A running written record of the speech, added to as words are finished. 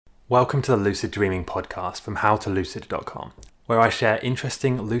Welcome to the Lucid Dreaming podcast from howtolucid.com, where I share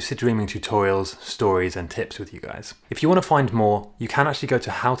interesting lucid dreaming tutorials, stories, and tips with you guys. If you want to find more, you can actually go to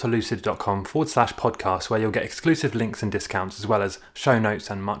howtolucid.com/podcast, where you'll get exclusive links and discounts, as well as show notes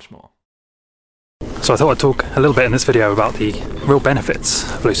and much more. So I thought I'd talk a little bit in this video about the real benefits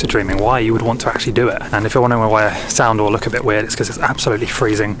of lucid dreaming, why you would want to actually do it. And if you're wondering why I sound or look a bit weird, it's because it's absolutely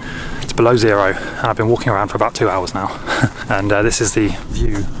freezing. It's below zero, and I've been walking around for about 2 hours now. And this is the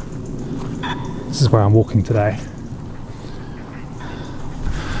view. This is where I'm walking today.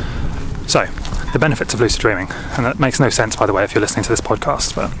 So, the benefits of lucid dreaming, and that makes no sense, by the way, if you're listening to this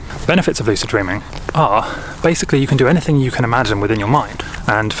podcast, but the benefits of lucid dreaming are basically you can do anything you can imagine within your mind.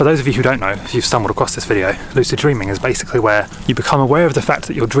 And for those of you who don't know, if you've stumbled across this video, lucid dreaming is basically where you become aware of the fact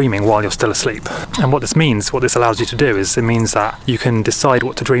that you're dreaming while you're still asleep. And what this means, what this allows you to do, is it means that you can decide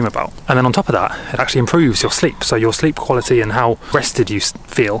what to dream about. And then on top of that, it actually improves your sleep. So your sleep quality and how rested you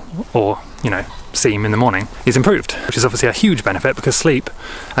feel, or, seem in the morning, is improved, which is obviously a huge benefit, because sleep,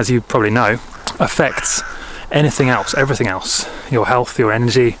 as you probably know, affects anything else, everything else. Your health, your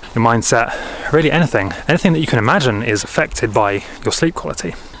energy, your mindset, really anything that you can imagine is affected by your sleep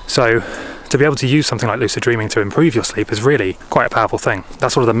quality. So to be able to use something like lucid dreaming to improve your sleep is really quite a powerful thing.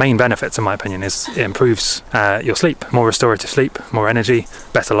 That's one of the main benefits, in my opinion, is it improves your sleep. More restorative sleep, more energy,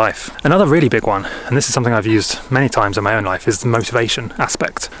 better life. Another really big one, and this is something I've used many times in my own life, is the motivation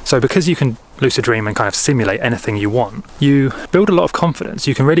aspect. So because you can lucid dream and kind of simulate anything you want, you build a lot of confidence.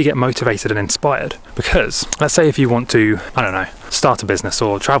 You can really get motivated and inspired, because let's say if you want to, start a business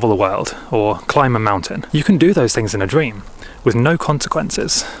or travel the world or climb a mountain, you can do those things in a dream with no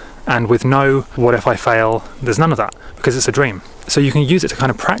consequences. And with no, what if I fail? There's none of that, because it's a dream. So you can use it to kind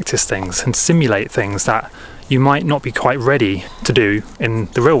of practice things and simulate things that you might not be quite ready to do in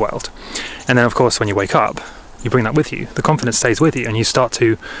the real world. And then, of course, when you wake up, you bring that with you. The confidence stays with you, and you start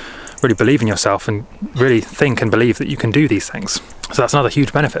to really believe in yourself and really think and believe that you can do these things. So that's another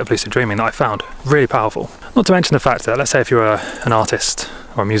huge benefit of lucid dreaming that I found really powerful. Not to mention the fact that, let's say if you're an artist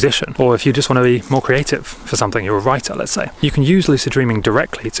or a musician, or if you just want to be more creative for something, you're a writer, let's say, you can use lucid dreaming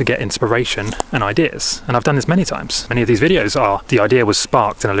directly to get inspiration and ideas. And I've done this many times. Many of these videos are the idea was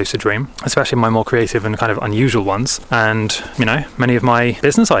sparked in a lucid dream, especially my more creative and kind of unusual ones. And, many of my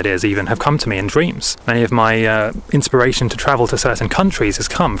business ideas even have come to me in dreams. Many of my inspiration to travel to certain countries has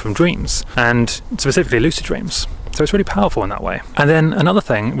come from dreams, and specifically lucid dreams. So it's really powerful in that way. And then another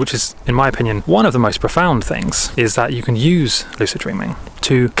thing, which is, in my opinion, one of the most profound things, is that you can use lucid dreaming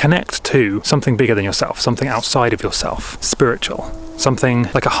to connect to something bigger than yourself, something outside of yourself, spiritual, something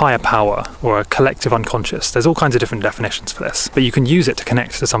like a higher power or a collective unconscious. There's all kinds of different definitions for this, but you can use it to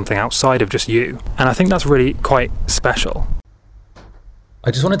connect to something outside of just you. And I think that's really quite special. I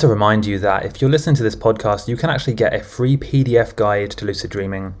just wanted to remind you that if you're listening to this podcast, you can actually get a free PDF guide to lucid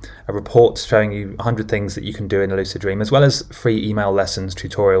dreaming, a report showing you 100 things that you can do in a lucid dream, as well as free email lessons,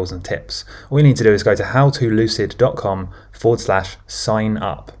 tutorials, and tips. All you need to do is go to howtolucid.com/sign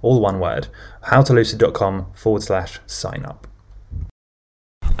up, all one word, howtolucid.com/sign up.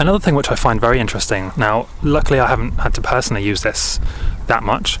 Another thing which I find very interesting, now luckily I haven't had to personally use this that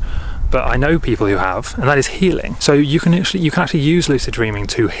much, but I know people who have, and that is healing. So you can actually use lucid dreaming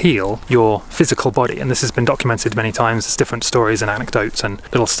to heal your physical body, and this has been documented many times. There's different stories and anecdotes and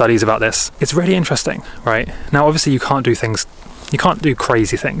little studies about this. It's really interesting, right? Now, obviously, you can't do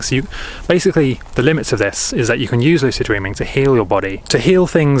crazy things. Basically, the limits of this is that you can use lucid dreaming to heal your body, to heal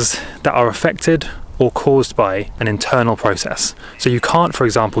things that are affected or caused by an internal process. So you can't, for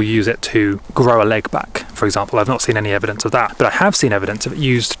example, use it to grow a leg back, for example. I've not seen any evidence of that, but I have seen evidence of it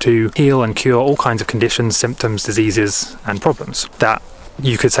used to heal and cure all kinds of conditions, symptoms, diseases, and problems that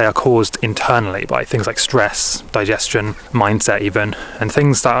you could say are caused internally by things like stress, digestion, mindset even, and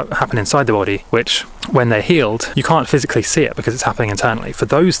things that happen inside the body, which, when they're healed, you can't physically see it because it's happening internally. For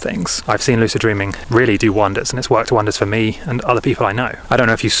those things, I've seen lucid dreaming really do wonders, and it's worked wonders for me and other people I know. I don't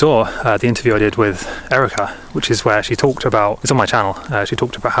know if you saw the interview I did with Erica, which is where she talked about, it's on my channel, she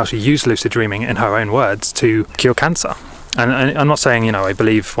talked about how she used lucid dreaming, in her own words, to cure cancer. And I'm not saying, I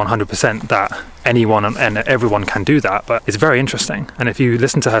believe 100% that anyone and everyone can do that, but it's very interesting. And if you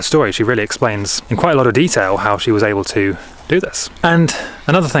listen to her story, she really explains in quite a lot of detail how she was able to do this. And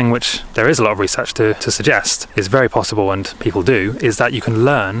another thing which there is a lot of research to suggest is very possible, and people do, is that you can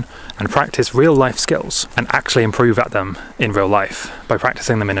learn and practice real life skills and actually improve at them in real life by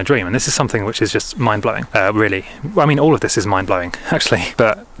practicing them in a dream. And this is something which is just mind-blowing, really. I mean, all of this is mind-blowing, actually,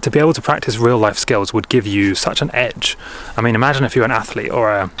 but to be able to practice real life skills would give you such an edge. I mean, imagine if you're an athlete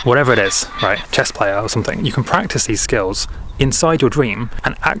or a whatever it is, right? Chess player or something. You can practice these skills inside your dream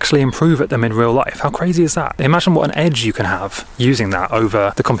and actually improve at them in real life. How crazy is that? Imagine what an edge you can have using that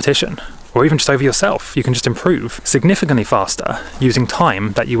over the competition, or even just over yourself. You can just improve significantly faster using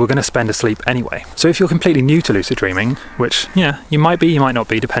time that you were going to spend asleep anyway. So if you're completely new to lucid dreaming, which, yeah, you might be, you might not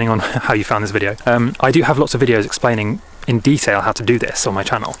be, depending on how you found this video, I do have lots of videos explaining in detail how to do this on my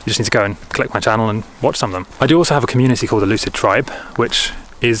channel. You just need to go and click my channel and watch some of them. I do also have a community called the Lucid Tribe, which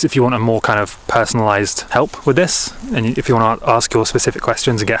is if you want a more kind of personalized help with this, and if you want to ask your specific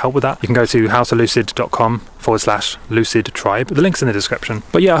questions and get help with that, you can go to howtolucid.com/lucid tribe. The link's in the description.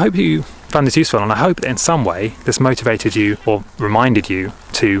 But yeah, I hope you found this useful, and I hope that in some way this motivated you or reminded you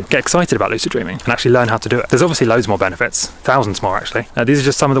to get excited about lucid dreaming and actually learn how to do it. There's obviously loads more benefits, thousands more actually. These are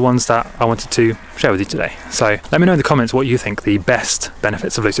just some of the ones that I wanted to share with you today. So let me know in the comments what you think the best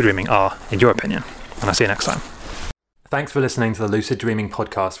benefits of lucid dreaming are in your opinion, and I'll see you next time. Thanks for listening to the Lucid Dreaming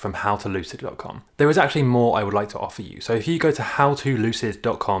podcast from howtolucid.com. There is actually more I would like to offer you. So if you go to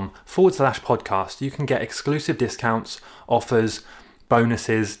howtolucid.com/podcast, you can get exclusive discounts, offers,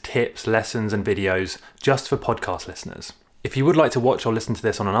 bonuses, tips, lessons, and videos just for podcast listeners. If you would like to watch or listen to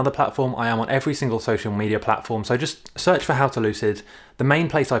this on another platform, I am on every single social media platform. So just search for How to Lucid. The main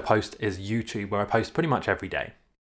place I post is YouTube, where I post pretty much every day.